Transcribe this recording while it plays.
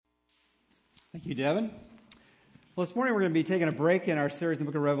Thank you, Devin. Well, this morning we're going to be taking a break in our series in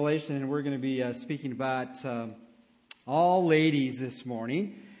the book of Revelation, and we're going to be speaking about all ladies this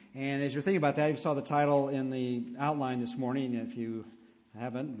morning. And as you're thinking about that, you saw the title in the outline this morning. If you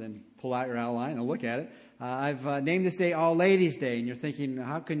haven't, then pull out your outline and look at it. I've named this day All Ladies Day, and you're thinking,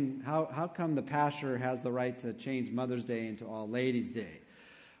 how come the pastor has the right to change Mother's Day into All Ladies Day?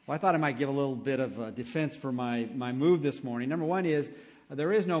 Well, I thought I might give a little bit of defense for my move this morning. Number one is,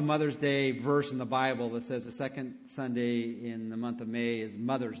 there is no Mother's Day verse in the Bible that says the second Sunday in the month of May is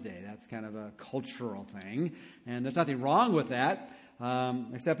Mother's Day. That's kind of a cultural thing, and there's nothing wrong with that,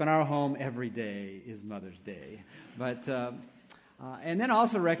 except in our home, every day is Mother's Day. But and then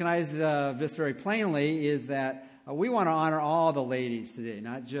also recognize this very plainly is that we want to honor all the ladies today,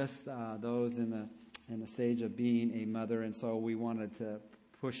 not just those in the stage of being a mother, and so we wanted to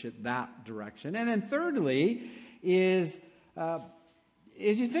push it that direction. And then thirdly is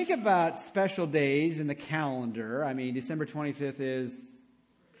as you think about special days in the calendar, I mean, December 25th is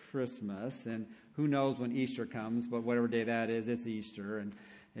Christmas, and who knows when Easter comes, but whatever day that is, it's Easter. And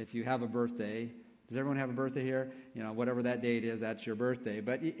if you have a birthday, does everyone have a birthday here? You know, whatever that date is, that's your birthday.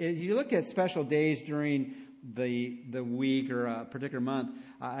 But as you look at special days during the week or a particular month,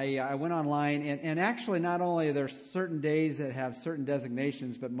 I went online, and actually not only are there certain days that have certain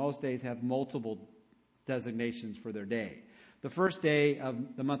designations, but most days have multiple designations for their day. The first day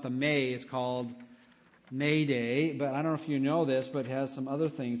of the month of May is called May Day, but I don't know if you know this, but it has some other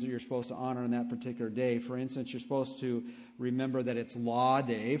things that you're supposed to honor on that particular day. For instance, you're supposed to remember that it's Law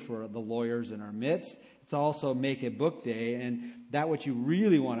Day for the lawyers in our midst. It's also Make a Book Day, and that what you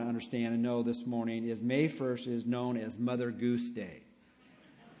really want to understand and know this morning is May 1st is known as Mother Goose Day.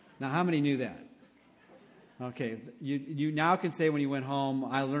 Now, how many knew that? Okay, you now can say when you went home,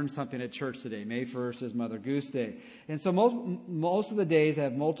 I learned something at church today. May 1st is Mother Goose Day. And so most of the days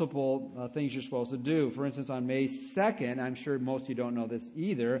have multiple things you're supposed to do. For instance, on May 2nd, I'm sure most of you don't know this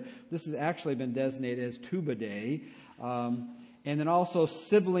either, this has actually been designated as Tuba Day. And then also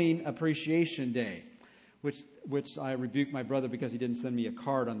Sibling Appreciation Day, which I rebuked my brother because he didn't send me a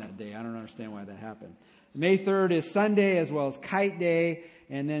card on that day. I don't understand why that happened. May 3rd is Sunday as well as Kite Day.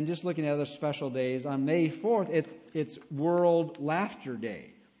 And then just looking at other special days, on May 4th, it's World Laughter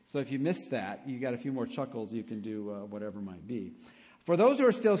Day. So if you missed that, you got a few more chuckles, you can do whatever might be. For those who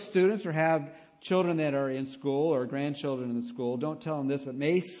are still students or have children that are in school or grandchildren in the school, don't tell them this, but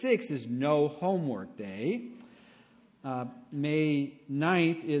May 6th is No Homework Day. May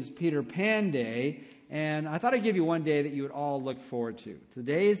 9th is Peter Pan Day. And I thought I'd give you one day that you would all look forward to.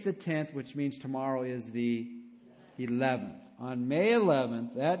 Today is the 10th, which means tomorrow is the 11th. On May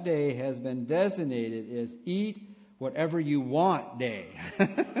 11th, that day has been designated as Eat Whatever You Want Day.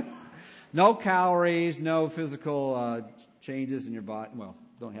 No calories, no physical changes in your body. Well,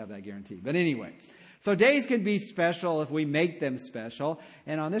 don't have that guarantee. But anyway, so days can be special if we make them special.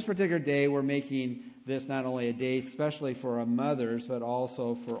 And on this particular day, we're making this not only a day especially for our mothers, but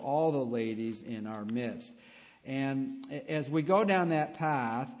also for all the ladies in our midst. And as we go down that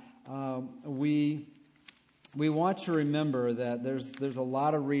path, we want to remember that there's a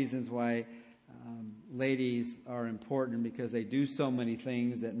lot of reasons why ladies are important, because they do so many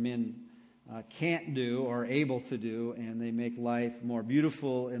things that men can't do or are able to do, and they make life more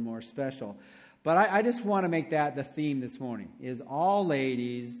beautiful and more special. But I just want to make that the theme this morning, is all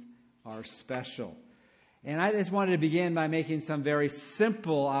ladies are special. And I just wanted to begin by making some very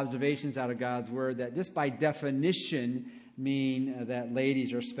simple observations out of God's Word that just by definition mean that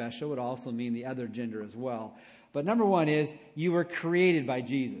ladies are special. It would also mean the other gender as well. But number one is you were created by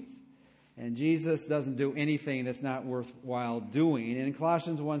Jesus. And Jesus doesn't do anything that's not worthwhile doing. And in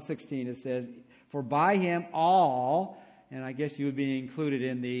Colossians 1:16 it says, for by him all, and I guess you would be included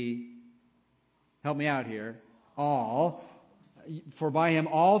in the, help me out here, all. For by him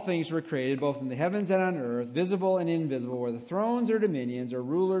all things were created, both in the heavens and on earth, visible and invisible, whether thrones or dominions or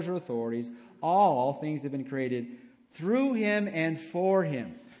rulers or authorities, all things have been created through him and for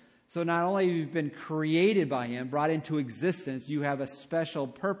him. So not only have you been created by him, brought into existence, you have a special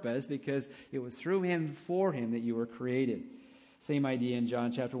purpose because it was through him, for him, that you were created. Same idea in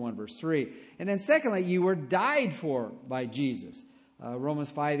John chapter 1, verse 3. And then secondly, you were died for by Jesus.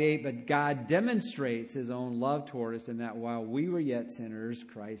 Romans 5:8, but God demonstrates his own love toward us in that while we were yet sinners,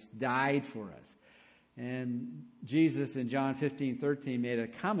 Christ died for us. And Jesus in John 15:13 made a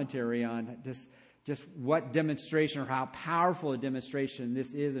commentary on just what demonstration or how powerful a demonstration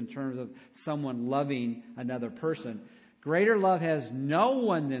this is in terms of someone loving another person. Greater love has no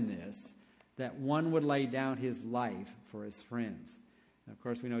one than this, that one would lay down his life for his friends. Of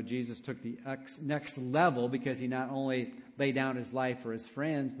course, we know Jesus took the next level because he not only laid down his life for his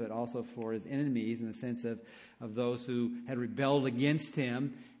friends, but also for his enemies in the sense of those who had rebelled against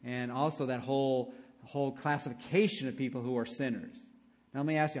him, and also that whole classification of people who are sinners. Now, let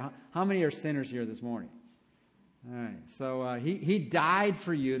me ask you, how many are sinners here this morning? All right, so he died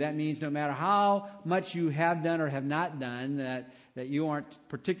for you. That means no matter how much you have done or have not done that you aren't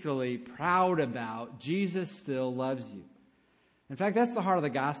particularly proud about, Jesus still loves you. In fact, that's the heart of the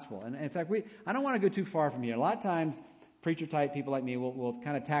gospel. And in fact, I don't want to go too far from here. A lot of times, preacher-type people like me will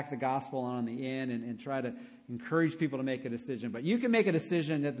kind of tack the gospel on the end and try to encourage people to make a decision. But you can make a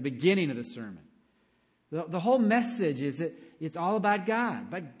decision at the beginning of the sermon. The whole message is that it's all about God.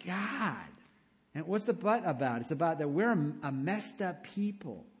 But God. And what's the but about? It's about that we're a messed up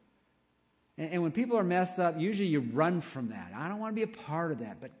people. And when people are messed up, usually you run from that. I don't want to be a part of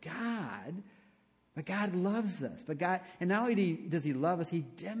that. But God loves us. And not only does he love us, he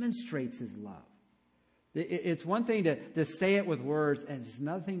demonstrates his love. It's one thing to say it with words, and it's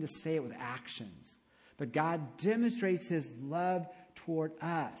another thing to say it with actions. But God demonstrates his love toward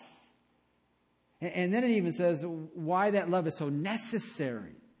us. And then it even says why that love is so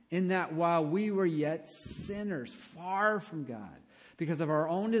necessary, in that while we were yet sinners, far from God, because of our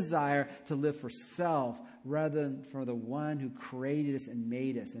own desire to live for self rather than for the one who created us and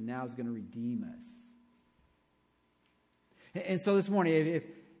made us and now is going to redeem us. And so this morning,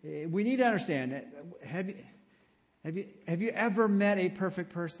 if we need to understand, have you ever met a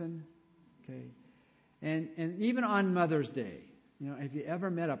perfect person? Okay, and even on Mother's Day, have you ever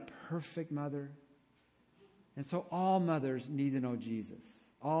met a perfect mother? And so all mothers need to know Jesus.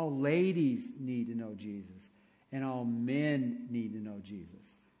 All ladies need to know Jesus. And all men need to know Jesus.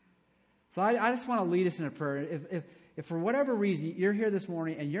 So I just want to lead us in a prayer. If for whatever reason you're here this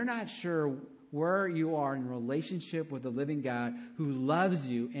morning and you're not sure where you are in relationship with the living God who loves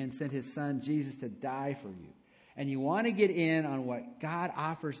you and sent his son Jesus to die for you, and you want to get in on what God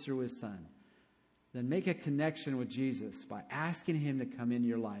offers through his son, then make a connection with Jesus by asking him to come into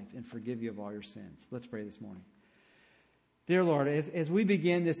your life and forgive you of all your sins. Let's pray this morning. Dear Lord, as we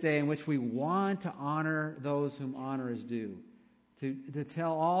begin this day in which we want to honor those whom honor is due, to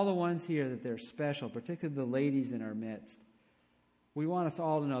tell all the ones here that they're special, particularly the ladies in our midst, we want us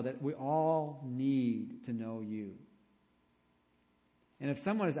all to know that we all need to know you. And if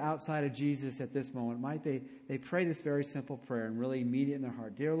someone is outside of Jesus at this moment, might they pray this very simple prayer and really mean it in their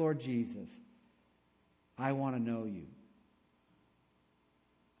heart. Dear Lord Jesus, I want to know you.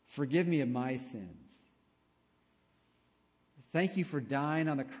 Forgive me of my sins. Thank you for dying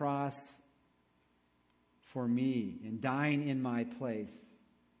on the cross for me and dying in my place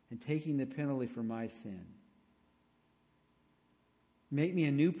and taking the penalty for my sin. Make me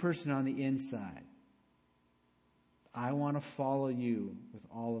a new person on the inside. I want to follow you with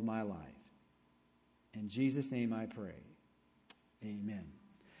all of my life. In Jesus' name I pray. Amen.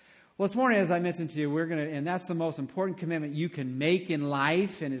 Well, this morning, as I mentioned to you, and that's the most important commitment you can make in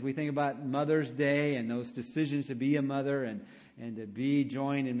life. And as we think about Mother's Day and those decisions to be a mother and to be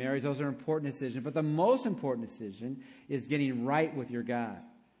joined in marriage, those are important decisions. But the most important decision is getting right with your God.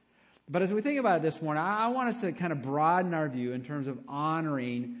 But as we think about it this morning, I want us to kind of broaden our view in terms of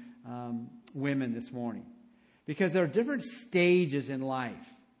honoring women this morning. Because there are different stages in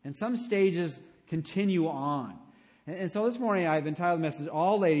life. And some stages continue on. And so this morning I've entitled the message,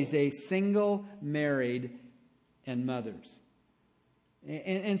 All Ladies' Day, Single, Married, and Mothers.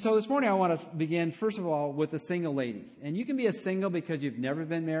 And so this morning I want to begin, first of all, with the single ladies. And you can be a single because you've never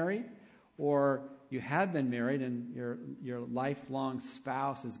been married, or you have been married and your lifelong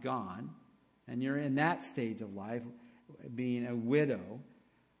spouse is gone, and you're in that stage of life, being a widow,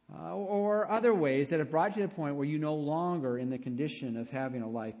 or other ways that have brought you to the point where you're no longer in the condition of having a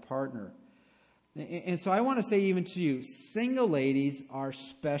life partner. And so I want to say even to you, single ladies are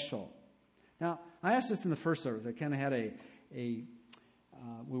special. Now, I asked this in the first service. I kind of had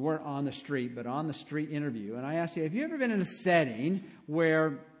we weren't on the street, but on the street interview. And I asked you, have you ever been in a setting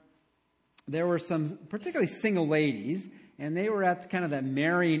where there were some particularly single ladies, and they were at kind of that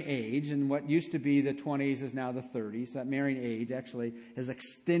marrying age, and what used to be the 20s is now the 30s. So that marrying age actually has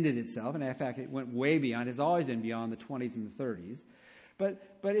extended itself, and in fact, it went way beyond. It's always been beyond the 20s and the 30s.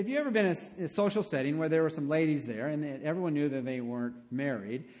 But if you ever been in a social setting where there were some ladies there, and everyone knew that they weren't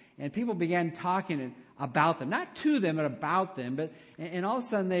married, and people began talking about them, not to them, but about them, and all of a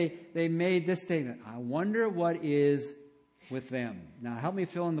sudden they made this statement, I wonder what is with them. Now, help me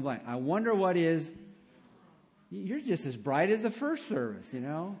fill in the blank. I wonder what is. You're just as bright as the first service, you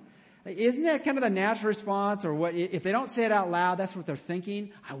know. Isn't that kind of the natural response? Or what? If they don't say it out loud, that's what they're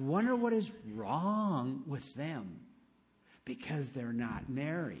thinking. I wonder what is wrong with them. Because they're not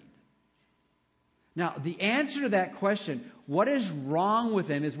married. Now, the answer to that question, what is wrong with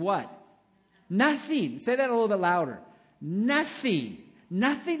them, is what? Nothing. Say that a little bit louder. Nothing.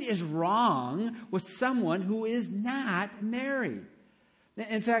 Nothing is wrong with someone who is not married.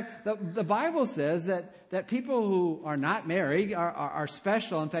 In fact, the Bible says that people who are not married are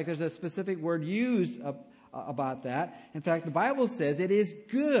special. In fact, there's a specific word used about that. In fact, the Bible says it is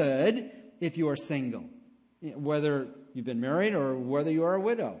good if you are single, whether you've been married or whether you are a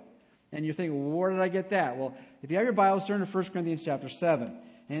widow. And you're thinking, well, where did I get that? Well, if you have your Bibles, turn to 1 Corinthians chapter 7.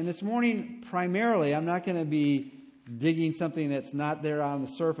 And this morning, primarily, I'm not going to be digging something that's not there on the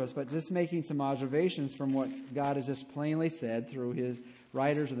surface, but just making some observations from what God has just plainly said through His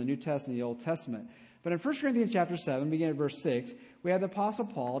writers of the New Testament and the Old Testament. But in 1 Corinthians chapter 7, beginning at verse 6, we have the Apostle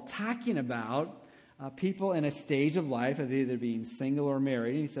Paul talking about people in a stage of life of either being single or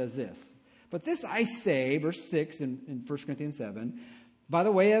married. And he says this, "But this I say," verse 6 in 1 Corinthians 7, "by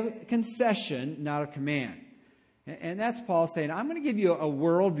the way of concession, not of command." And that's Paul saying, I'm going to give you a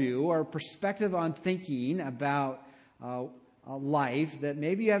worldview or a perspective on thinking about life that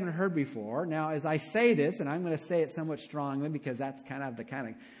maybe you haven't heard before. Now, as I say this, and I'm going to say it somewhat strongly because that's kind of the kind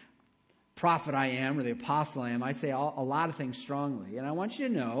of prophet I am, or the apostle I am, I say a lot of things strongly. And I want you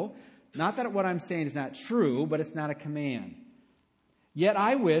to know, not that what I'm saying is not true, but it's not a command. Yet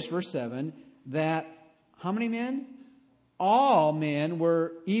I wish, verse 7, that how many men? All men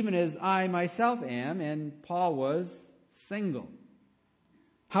were even as I myself am, and Paul was single.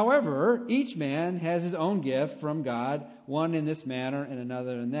 However, each man has his own gift from God, one in this manner and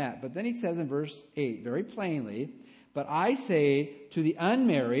another in that. But then he says in verse 8, very plainly, "But I say to the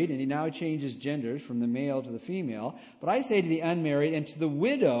unmarried," and he now changes genders from the male to the female, "but I say to the unmarried and to the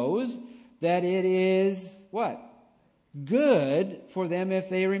widows that it is," what? "Good for them if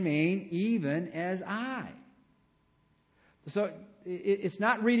they remain even as I." So it's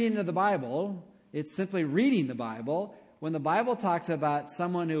not reading of the Bible. It's simply reading the Bible. When the Bible talks about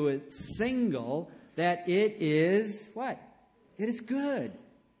someone who is single, that it is what? It is good.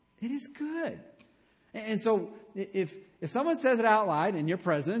 It is good. And so if someone says it out loud in your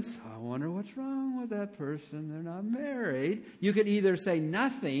presence, "I wonder what's wrong with that person. They're not married." You could either say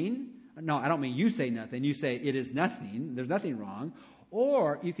nothing. No, I don't mean you say nothing. You say it is nothing. There's nothing wrong.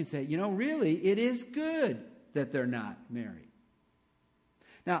 Or you can say, really, it is good that they're not married.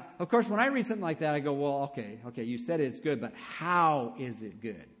 Now, of course, when I read something like that, I go, well, okay, you said it's good, but how is it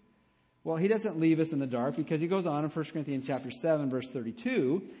good? Well, he doesn't leave us in the dark, because he goes on in 1 Corinthians chapter 7, verse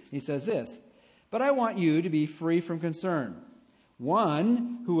 32. He says this, "But I want you to be free from concern.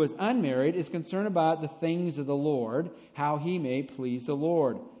 One who is unmarried is concerned about the things of the Lord, how he may please the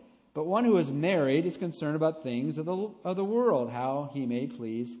Lord. But one who is married is concerned about things of the world, how he may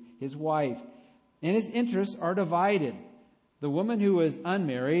please his wife. And his interests are divided. The woman who is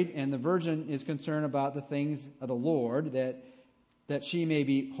unmarried and the virgin is concerned about the things of the Lord, that she may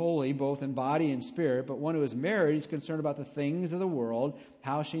be holy both in body and spirit. But one who is married is concerned about the things of the world,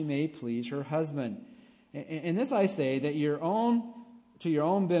 how she may please her husband. And this I say, that to your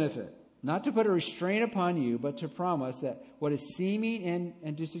own benefit, not to put a restraint upon you, but to promise that what is seeming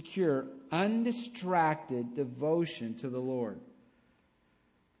and to secure undistracted devotion to the Lord."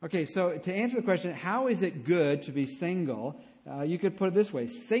 Okay, so to answer the question, how is it good to be single? You could put it this way.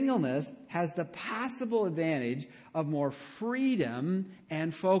 Singleness has the possible advantage of more freedom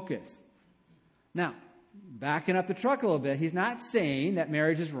and focus. Now, backing up the truck a little bit, he's not saying that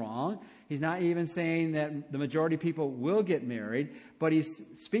marriage is wrong. He's not even saying that the majority of people will get married. But he's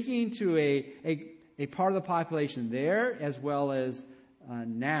speaking to a part of the population there, as well as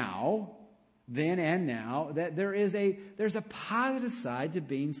now, then and now, that there's a positive side to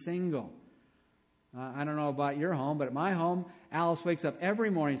being single. I don't know about your home, but at my home, Alice wakes up every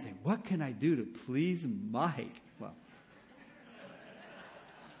morning saying, "What can I do to please Mike?" Well,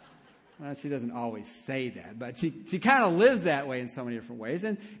 she doesn't always say that, but she kind of lives that way in so many different ways.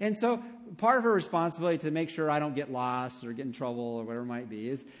 And so part of her responsibility to make sure I don't get lost or get in trouble or whatever it might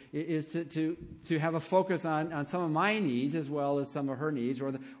be is to have a focus on some of my needs as well as some of her needs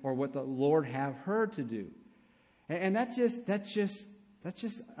or what the Lord have her to do. And that's just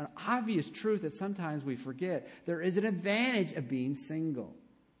an obvious truth that sometimes we forget. There is an advantage of being single.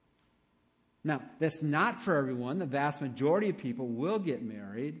 Now, that's not for everyone. The vast majority of people will get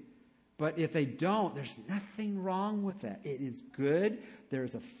married. But if they don't, there's nothing wrong with that. It is good. There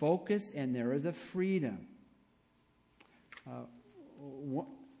is a focus and there is a freedom.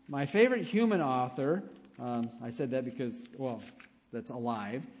 My favorite human author, I said that because, that's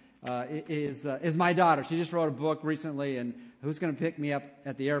alive, is my daughter. She just wrote a book recently, and Who's Going to Pick Me Up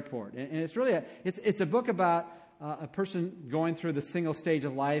at the Airport. And it's really it's a book about a person going through the single stage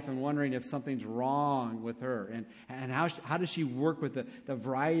of life and wondering if something's wrong with her. And how does she work with the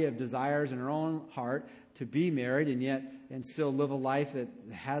variety of desires in her own heart to be married and still live a life that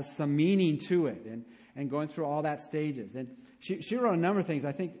has some meaning to it, and going through all that stages. And she wrote a number of things,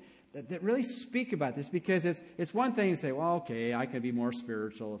 I think, that really speak about this, because it's one thing to say, well, okay, I could be more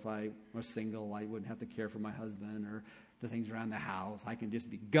spiritual if I was single. I wouldn't have to care for my husband or the things around the house. I can just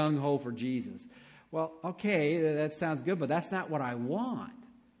be gung-ho for Jesus. Well, okay, that sounds good, but that's not what I want.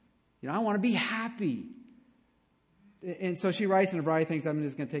 I want to be happy. And so she writes in a variety of things. I'm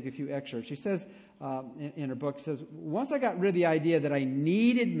just going to take a few excerpts. She says in her book, says, once I got rid of the idea that I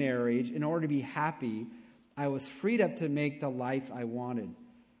needed marriage in order to be happy, I was freed up to make the life I wanted.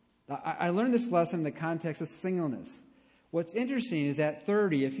 I learned this lesson in the context of singleness. What's interesting is that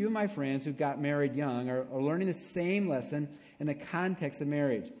 30, a few of my friends who got married young are learning the same lesson in the context of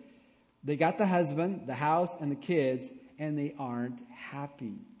marriage. They got the husband, the house, and the kids, and they aren't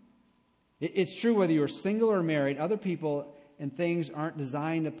happy. It's true whether you're single or married, other people and things aren't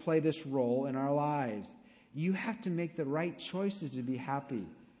designed to play this role in our lives. You have to make the right choices to be happy.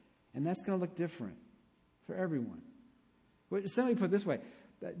 And that's going to look different for everyone. Simply put it this way.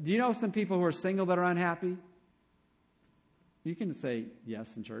 Do you know some people who are single that are unhappy? You can say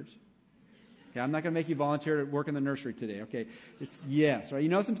yes in church. Okay, I'm not going to make you volunteer to work in the nursery today. Okay, it's yes, right? You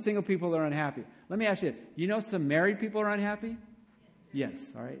know some single people that are unhappy. Let me ask you, you know some married people are unhappy? Yes,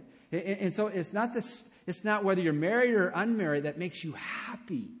 all right. And so it's not whether you're married or unmarried that makes you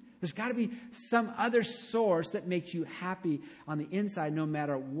happy. There's got to be some other source that makes you happy on the inside, no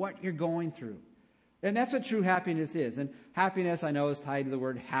matter what you're going through. And that's what true happiness is. And happiness, I know, is tied to the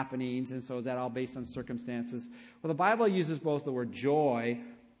word happenings, and so is that all based on circumstances? Well, the Bible uses both the word joy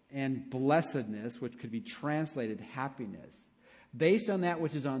and blessedness, which could be translated happiness, based on that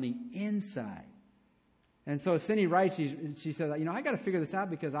which is on the inside. And so Cindy writes, she says, I got to figure this out,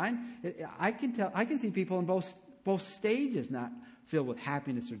 because I can see people in both stages not filled with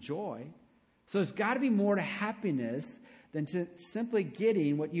happiness or joy. So there's got to be more to happiness than to simply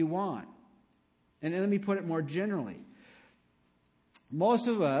getting what you want. And let me put it more generally. Most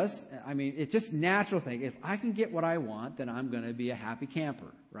of us, it's just natural thing. If I can get what I want, then I'm going to be a happy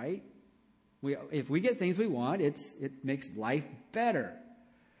camper, right? If we get things we want, it makes life better.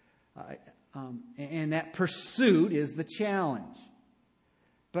 And that pursuit is the challenge.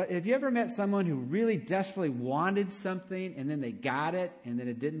 But have you ever met someone who really desperately wanted something, and then they got it, and then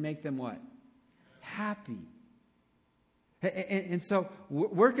it didn't make them what? Happy. And so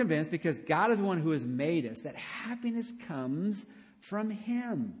we're convinced, because God is the one who has made us, that happiness comes from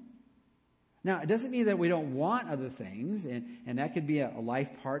Him. Now, it doesn't mean that we don't want other things, and that could be a life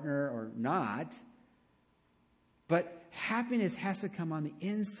partner or not. But happiness has to come on the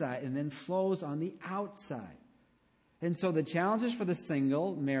inside and then flows on the outside. And so the challenges for the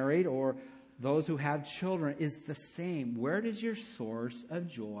single, married, or those who have children is the same. Where does your source of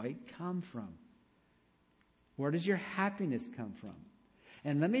joy come from? Where does your happiness come from?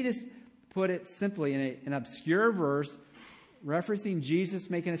 And let me just put it simply in an obscure verse referencing Jesus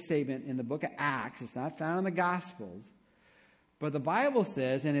making a statement in the book of Acts. It's not found in the Gospels. But the Bible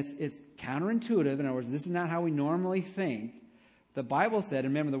says, and it's counterintuitive. In other words, this is not how we normally think. The Bible said,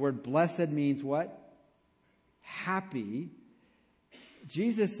 and remember the word blessed means what? Happy.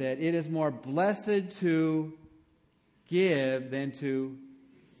 Jesus said, it is more blessed to give than to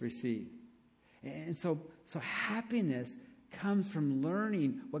receive. And so happiness comes from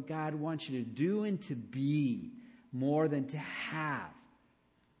learning what God wants you to do and to be more than to have.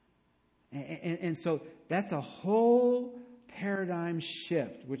 And so that's a whole paradigm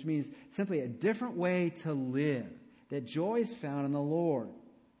shift, which means simply a different way to live, that joy is found in the Lord.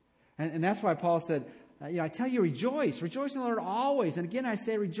 And that's why Paul said, I tell you, rejoice. Rejoice in the Lord always. And again, I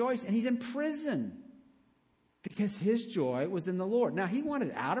say rejoice. And he's in prison, because his joy was in the Lord. Now, he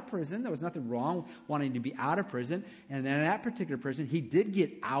wanted out of prison. There was nothing wrong wanting to be out of prison. And then in that particular prison, he did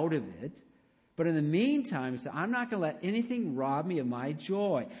get out of it. But in the meantime, he said, I'm not going to let anything rob me of my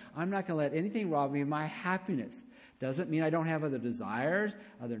joy. I'm not going to let anything rob me of my happiness. Doesn't mean I don't have other desires,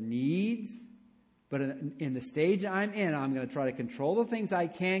 other needs. But in the stage I'm in, I'm going to try to control the things I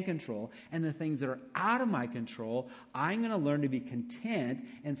can control. And the things that are out of my control, I'm going to learn to be content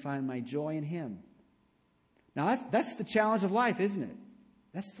and find my joy in Him. Now, that's the challenge of life, isn't it?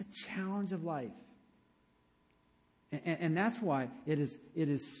 That's the challenge of life. And that's why it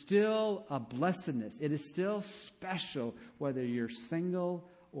is still a blessedness. It is still special whether you're single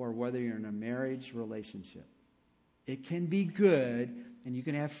or whether you're in a marriage relationship. It can be good, and you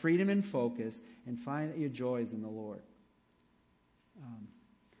can have freedom and focus and find that your joy is in the Lord.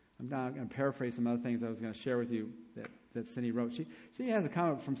 I'm now going to paraphrase some other things I was going to share with you that Cindy wrote. She has a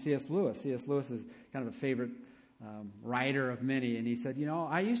comment from C.S. Lewis. C.S. Lewis is kind of a favorite writer of many, and he said,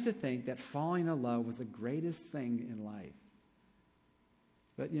 I used to think that falling in love was the greatest thing in life.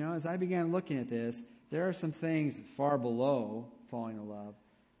 But, as I began looking at this, there are some things far below falling in love,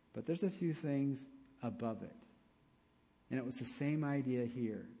 but there's a few things above it. And it was the same idea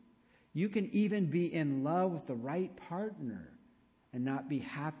here. You can even be in love with the right partner and not be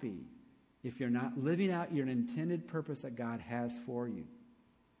happy if you're not living out your intended purpose that God has for you.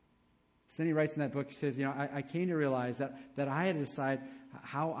 Cindy writes in that book, she says, I came to realize that I had to decide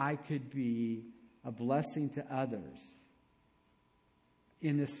how I could be a blessing to others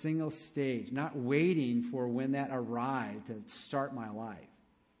in this single stage, not waiting for when that arrived to start my life.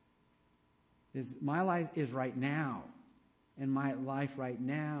 My life is right now, and my life right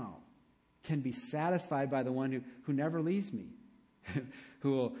now can be satisfied by the one who never leaves me,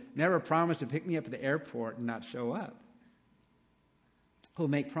 who will never promise to pick me up at the airport and not show up, who will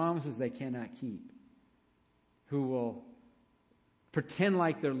make promises they cannot keep, who will pretend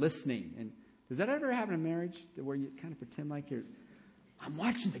like they're listening. And does that ever happen in marriage, where you kind of pretend like I'm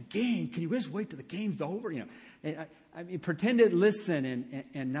watching the game. Can you just wait till the game's over? I mean, pretend to listen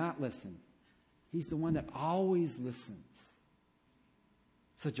and not listen. He's the one that always listens.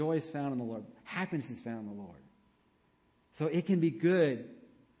 So joy is found in the Lord. Happiness is found in the Lord. So it can be good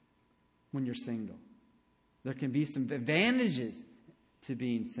when you're single. There can be some advantages to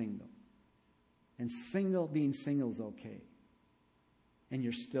being single. And being single is okay. And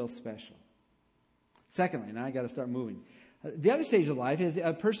you're still special. Secondly, now I got to start moving. The other stage of life is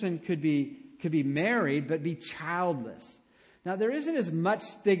a person could be married but be childless. Now there isn't as much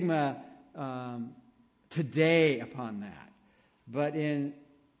stigma today upon that, but in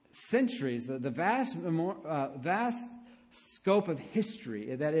centuries, the vast scope of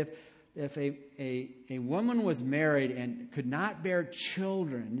history, that if a woman was married and could not bear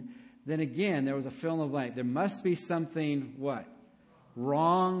children, then again there was a fill in the blank. There must be something what?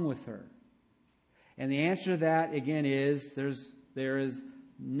 Wrong with her. And the answer to that, again, is there is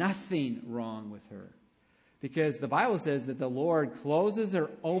nothing wrong with her. Because the Bible says that the Lord closes or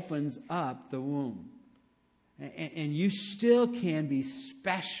opens up the womb. And you still can be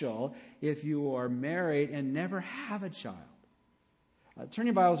special if you are married and never have a child. Turn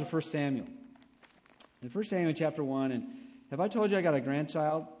your Bibles to 1 Samuel. In 1 Samuel chapter 1, and have I told you I got a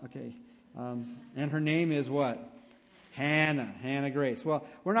grandchild? Okay. And her name is what? Hannah Grace. Well,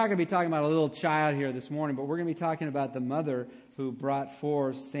 we're not going to be talking about a little child here this morning, but we're going to be talking about the mother who brought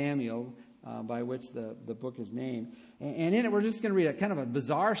forth Samuel, by which the book is named. And in it, we're just going to read a kind of a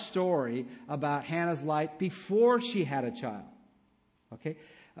bizarre story about Hannah's life before she had a child. Okay?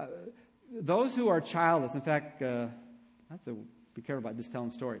 Those who are childless, in fact, I have to be careful about just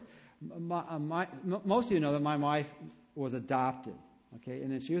telling stories. Most of you know that my wife was adopted. Okay?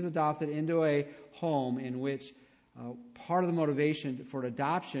 And then she was adopted into a home in which part of the motivation for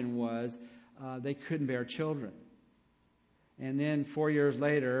adoption was they couldn't bear children. And then 4 years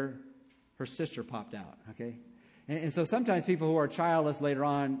later, her sister popped out. Okay, and so sometimes people who are childless later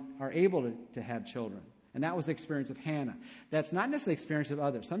on are able to have children. And that was the experience of Hannah. That's not necessarily the experience of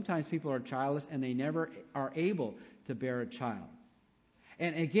others. Sometimes people are childless and they never are able to bear a child.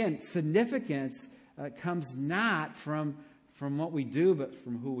 And again, significance comes not from what we do, but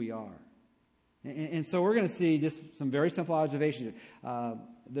from who we are. And so we're going to see just some very simple observations.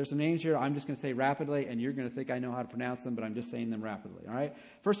 There's some names here I'm just going to say rapidly, and you're going to think I know how to pronounce them, but I'm just saying them rapidly. All right?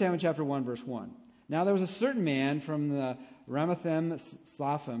 1 Samuel chapter 1, verse 1. Now there was a certain man from the Ramathaim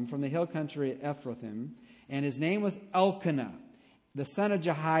Sophim, from the hill country at Ephrathim, and his name was Elkanah, the son of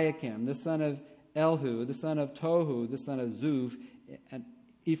Jehoiakim, the son of Elihu, the son of Tohu, the son of Zuph, an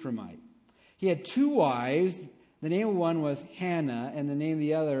Ephraimite. He had 2 wives. The name of one was Hannah, and the name of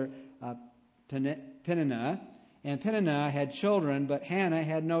the other Peninnah. And Peninnah had children, but Hannah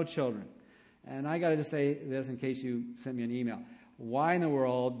had no children. And I got to just say this in case you sent me an email. Why in the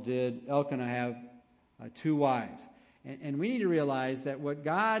world did Elkanah have 2 wives? And we need to realize that what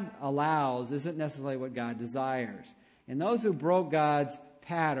God allows isn't necessarily what God desires. And those who broke God's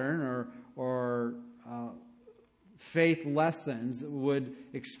pattern or faith lessons would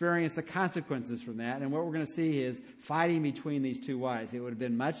experience the consequences from that. And what we're going to see is fighting between these 2 wives. It would have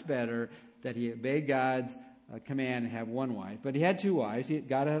been much better that he obeyed God's command and have 1 wife. But he had 2 wives.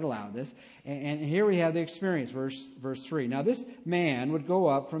 God had allowed this. And here we have the experience, verse 3. Now this man would go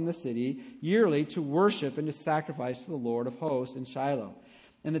up from the city yearly to worship and to sacrifice to the Lord of hosts in Shiloh.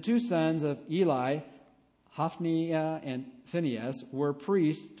 And the 2 sons of Eli, Hophni and Phinehas, were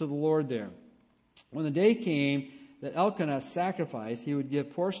priests to the Lord there. When the day came that Elkanah sacrificed, he would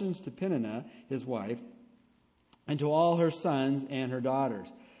give portions to Peninnah, his wife, and to all her sons and her daughters.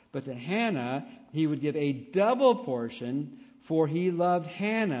 But to Hannah he would give a double portion, for he loved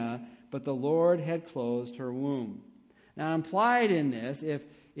Hannah, but the Lord had closed her womb. Now, implied in this,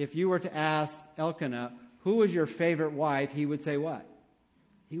 if you were to ask Elkanah, who was your favorite wife, he would say what?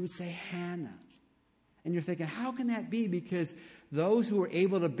 He would say Hannah. And you're thinking, how can that be? Because those who were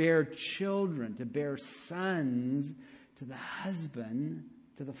able to bear children, to bear sons to the husband,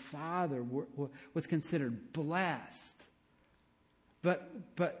 to the father, was considered blessed.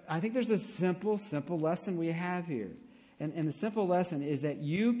 But I think there's a simple lesson we have here. And the simple lesson is that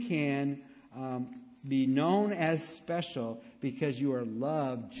you can be known as special because you are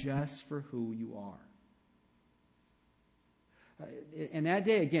loved just for who you are. In that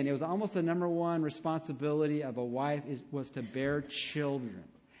day, again, it was almost the number one responsibility of a wife was to bear children.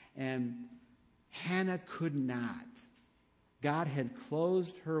 And Hannah could not. God had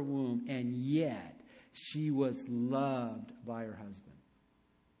closed her womb, and yet she was loved by her husband.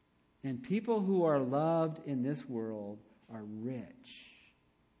 And people who are loved in this world are rich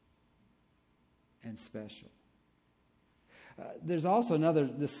and special. There's also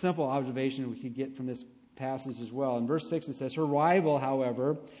this simple observation we could get from this passage as well. In verse 6 it says, her rival,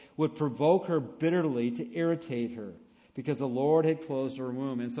 however, would provoke her bitterly to irritate her because the Lord had closed her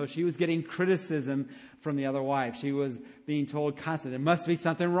womb. And so she was getting criticism from the other wife. She was being told constantly, there must be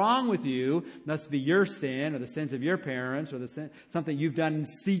something wrong with you. It must be your sin or the sins of your parents or something you've done in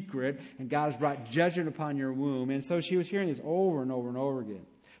secret, and God has brought judgment upon your womb. And so she was hearing this over and over and over again.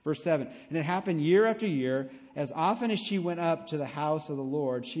 Verse 7, and it happened year after year, as often as she went up to the house of the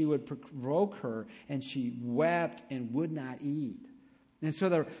Lord, she would provoke her, and she wept and would not eat. And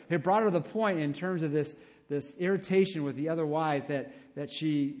so it brought her to the point in terms of this irritation with the other wife that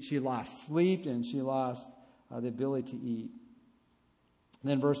she lost sleep and she lost the ability to eat. And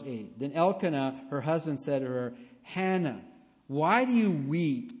then verse 8, then Elkanah, her husband, said to her, Hannah, why do you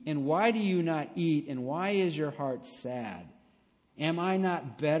weep, and why do you not eat, and why is your heart sad? Am I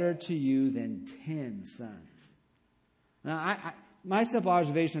not better to you than 10 sons? Now, my simple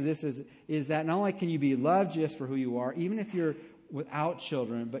observation of this is that not only can you be loved just for who you are, even if you're without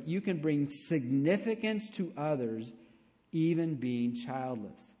children, but you can bring significance to others, even being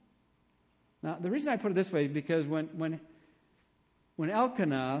childless. Now, the reason I put it this way is because when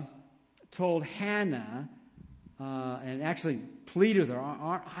Elkanah told Hannah and actually pleaded with her,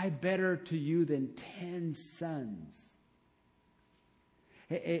 aren't I better to you than 10 sons?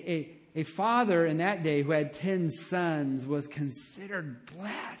 A father in that day who had 10 sons was considered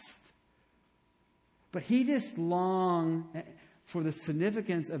blessed. But he just longed for the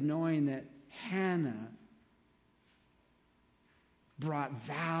significance of knowing that Hannah brought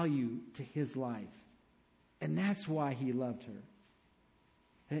value to his life. And that's why he loved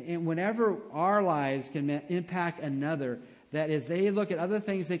her. And whenever our lives can impact another, that is, they look at other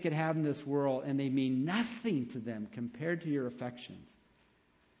things they could have in this world and they mean nothing to them compared to your affections,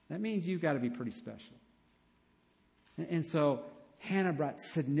 that means you've got to be pretty special. And so Hannah brought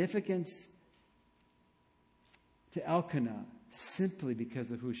significance to Elkanah simply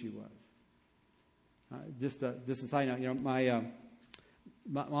because of who she was. Just a side note,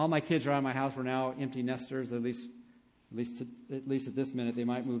 all my kids around my house were now empty nesters. At least at this minute, they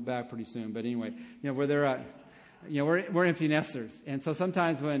might move back pretty soon. But anyway, where they're at, we're empty nesters. And so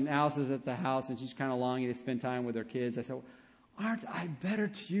sometimes when Alice is at the house and she's kind of longing to spend time with her kids, I say, aren't I better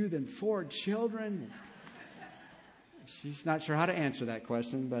to you than 4 children? She's not sure how to answer that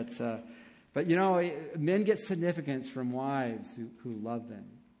question, but men get significance from wives who love them.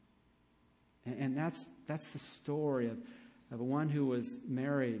 And that's the story of one who was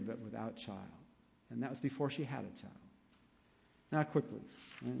married but without child. And that was before she had a child. Now quickly,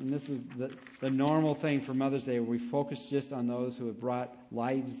 and this is the normal thing for Mother's Day, where we focus just on those who have brought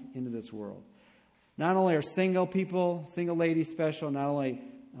lives into this world. Not only are single ladies special, not only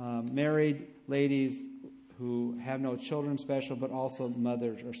married ladies who have no children special, but also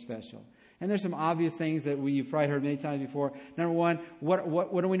mothers are special. And there's some obvious things that you've probably heard many times before. Number one,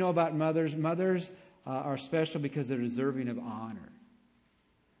 what do we know about mothers? Mothers are special because they're deserving of honor.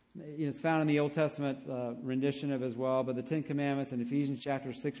 It's found in the Old Testament rendition of as well, but the 10 Commandments in Ephesians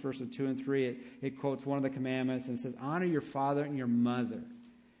chapter 6, verses 2 and 3, it quotes one of the commandments and says, honor your father and your mother.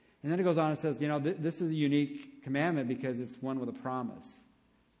 And then it goes on and says, this is a unique commandment because it's one with a promise.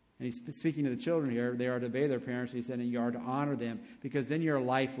 And he's speaking to the children here. They are to obey their parents. He said, and you are to honor them because then your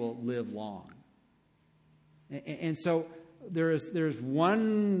life will live long. And so there's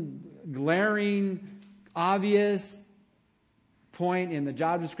one glaring, obvious point in the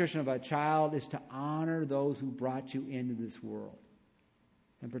job description of a child is to honor those who brought you into this world,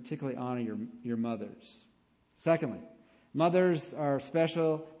 and particularly honor your mothers. Secondly, mothers are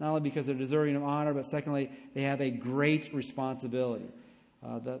special not only because they're deserving of honor, but secondly, they have a great responsibility.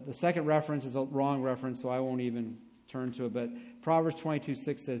 The second reference is a wrong reference, so I won't even turn to it, but Proverbs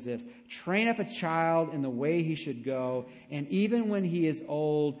 22:6 says this: "Train up a child in the way he should go, and even when he is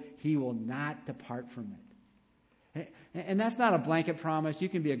old, he will not depart from it." And that's not a blanket promise. You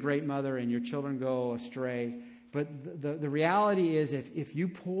can be a great mother and your children go astray, but the reality is if you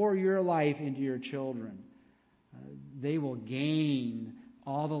pour your life into your children, they will gain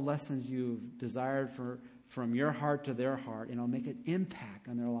all the lessons you've desired from your heart to their heart, and it'll make an impact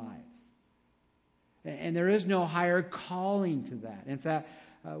on their lives. And there is no higher calling to that. In fact,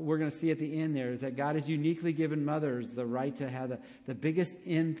 we're going to see at the end there is that God has uniquely given mothers the right to have the biggest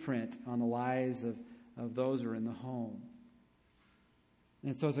imprint on the lives of those who are in the home.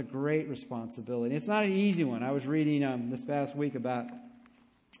 And so it's a great responsibility. It's not an easy one. I was reading this past week about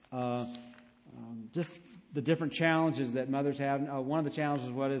just the different challenges that mothers have. One of the challenges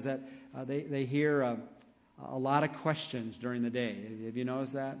is that they hear a lot of questions during the day. Have you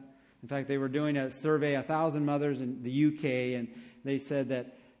noticed that? In fact, they were doing a survey, 1,000 mothers in the UK, and they said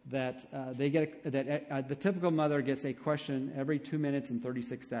that the typical mother gets a question every 2 minutes and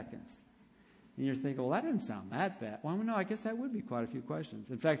 36 seconds. And you're thinking, well, that doesn't sound that bad. Well, no, I guess that would be quite a few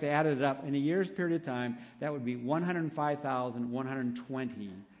questions. In fact, they added it up. In a year's period of time, that would be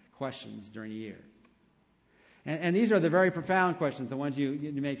 105,120 questions during a year. And these are the very profound questions, the ones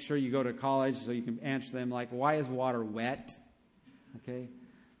you make sure you go to college so you can answer them, like, why is water wet? Okay.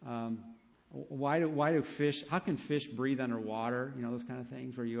 Why do fish, how can fish breathe underwater? You know, those kind of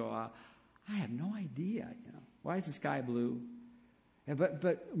things where you go, I have no idea. You know, why is the sky blue? Yeah,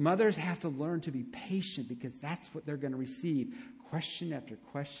 but mothers have to learn to be patient because that's what they're going to receive. Question after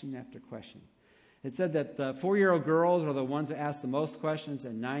question after question. It said that 4-year-old girls are the ones that ask the most questions,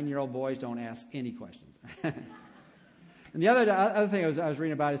 and 9-year-old boys don't ask any questions. And the other thing I was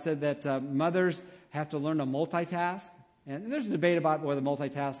reading about, it said that mothers have to learn to multitask. And there's a debate about whether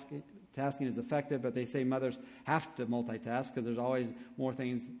multitasking is effective, but they say mothers have to multitask because there's always more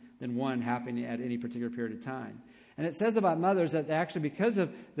things than one happening at any particular period of time. And it says about mothers that actually because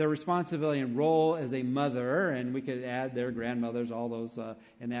of their responsibility and role as a mother, and we could add their grandmothers, all those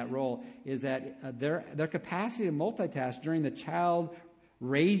in that role, is that their capacity to multitask during the child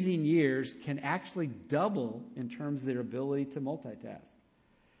raising years can actually double in terms of their ability to multitask.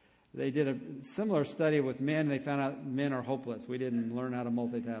 They did a similar study with men. They found out men are hopeless. We didn't learn how to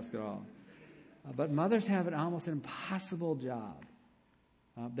multitask at all. But mothers have an almost impossible job.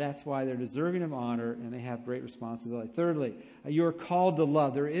 That's why they're deserving of honor and they have great responsibility. Thirdly, you are called to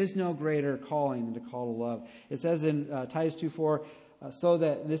love. There is no greater calling than to call to love. It says in Titus 2:4, so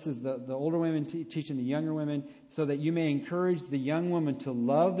that, this is the older women teaching the younger women, so that you may encourage the young women to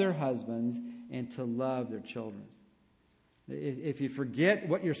love their husbands and to love their children. If you forget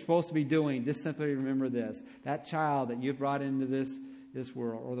what you're supposed to be doing, just simply remember this. That child that you brought into this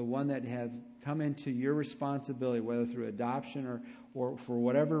world, or the one that has come into your responsibility, whether through adoption or for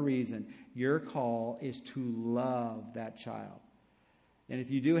whatever reason, your call is to love that child. And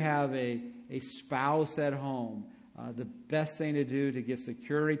if you do have a spouse at home, the best thing to do to give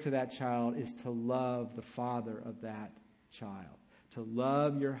security to that child is to love the father of that child, to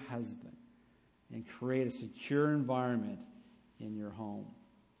love your husband, and create a secure environment in your home.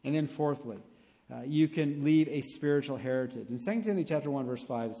 And then fourthly, you can leave a spiritual heritage. In 2 Timothy chapter 1, verse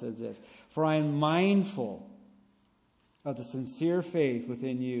 5, it says this: "For I am mindful of the sincere faith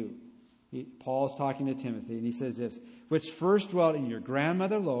within you." Paul's talking to Timothy, and he says this: "which first dwelt in your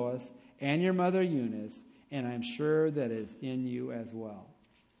grandmother Lois and your mother Eunice, and I'm sure that is in you as well."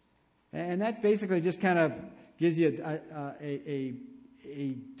 And that basically just kind of gives you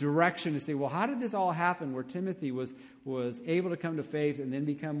a direction to say, well, how did this all happen where Timothy was able to come to faith and then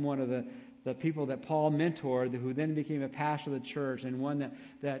become one of the people that Paul mentored, who then became a pastor of the church, and one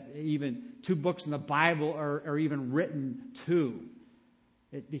that even 2 books in the Bible are even written to.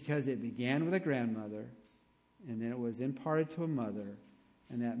 Because it began with a grandmother, and then it was imparted to a mother,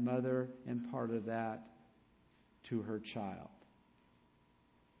 and that mother imparted that to her child.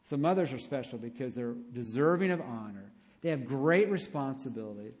 So mothers are special because they're deserving of honor. They have great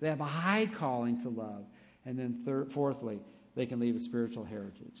responsibility. They have a high calling to love. And then fourthly, they can leave a spiritual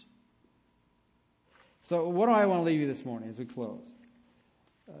heritage. So what do I want to leave you this morning as we close?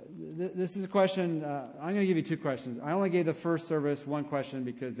 This is a question. I'm going to give you 2 questions. I only gave the first service 1 question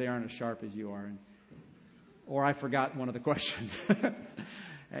because they aren't as sharp as you are. Or I forgot one of the questions.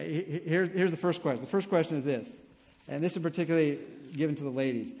 Here's the first question. The first question is this: And this is particularly given to the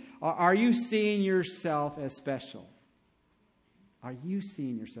ladies. Are you seeing yourself as special? Are you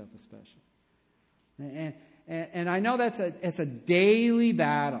seeing yourself as special? And I know it's a daily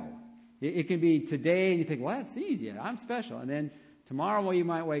battle. It can be today and you think, well, that's easy. I'm special. And then tomorrow, well, you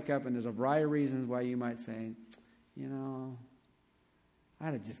might wake up and there's a variety of reasons why you might say, I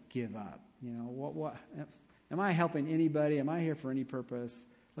ought to just give up. What? Am I helping anybody? Am I here for any purpose?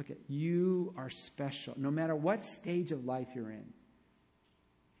 Look, you are special, no matter what stage of life you're in.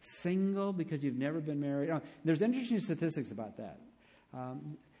 Single because you've never been married. There's interesting statistics about that.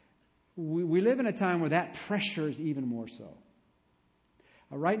 We live in a time where that pressure is even more so.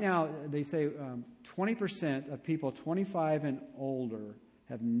 Right now, they say 20% of people 25 and older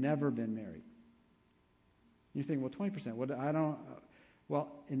have never been married. You think, well, 20%. Well,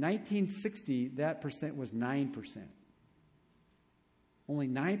 in 1960, that percent was 9%. Only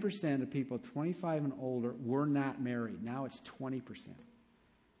 9% of people 25 and older were not married. Now it's 20%.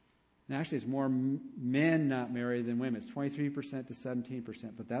 And actually, it's more men not married than women. It's 23% to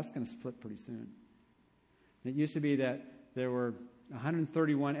 17%, but that's going to flip pretty soon. It used to be that there were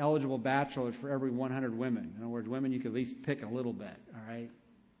 131 eligible bachelors for every 100 women. In other words, women you could at least pick a little bit, all right?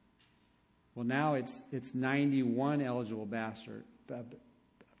 Well, now it's 91 eligible bachelors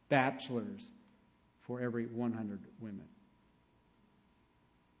for every 100 women.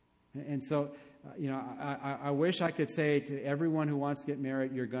 And so, I wish I could say to everyone who wants to get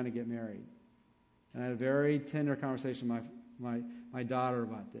married, you're going to get married. And I had a very tender conversation with my daughter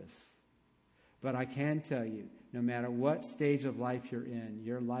about this. But I can tell you, no matter what stage of life you're in,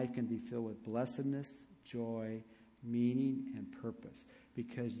 your life can be filled with blessedness, joy, meaning, and purpose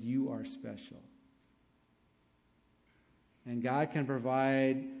because you are special. And God can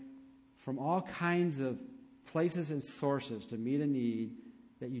provide from all kinds of places and sources to meet a need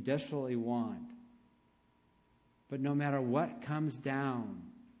that you desperately want. But no matter what comes down,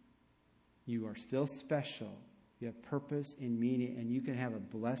 you are still special. You have purpose and meaning, and you can have a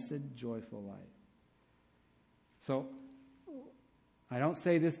blessed, joyful life. So, I don't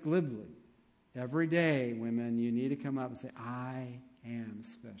say this glibly. Every day, women, you need to come up and say, I am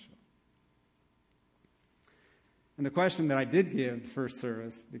special. And the question that I did give the first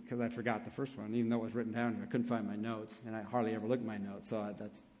service, because I forgot the first one, even though it was written down here, I couldn't find my notes, and I hardly ever look at my notes, so I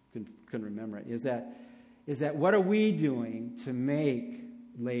couldn't remember it, is that what are we doing to make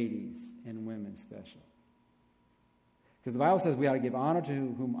ladies and women special? Because the Bible says we ought to give honor to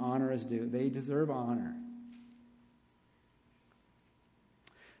whom honor is due. They deserve honor.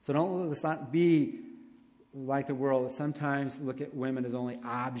 So let's not be like the world. Sometimes look at women as only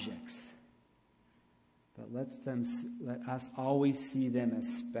objects. But let us always see them as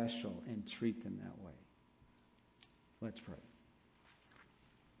special and treat them that way. Let's pray.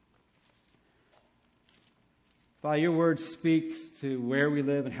 Father, your word speaks to where we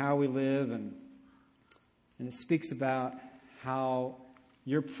live and how we live, and it speaks about how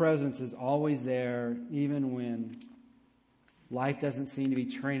your presence is always there, even when life doesn't seem to be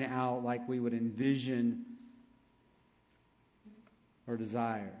turning out like we would envision or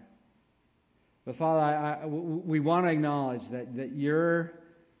desire. But Father, we want to acknowledge that your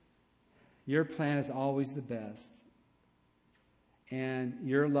plan is always the best, and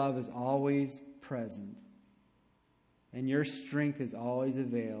your love is always present, and your strength is always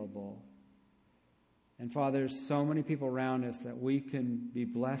available. And Father, there's so many people around us that we can be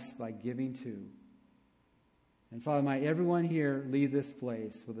blessed by giving to. And Father, might everyone here leave this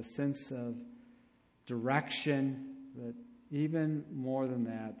place with a sense of direction, but even more than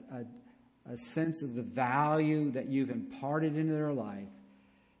that, a sense of the value that you've imparted into their life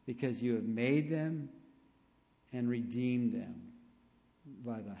because you have made them and redeemed them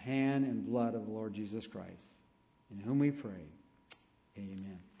by the hand and blood of the Lord Jesus Christ, in whom we pray.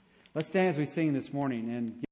 Amen. Let's stand as we sing this morning and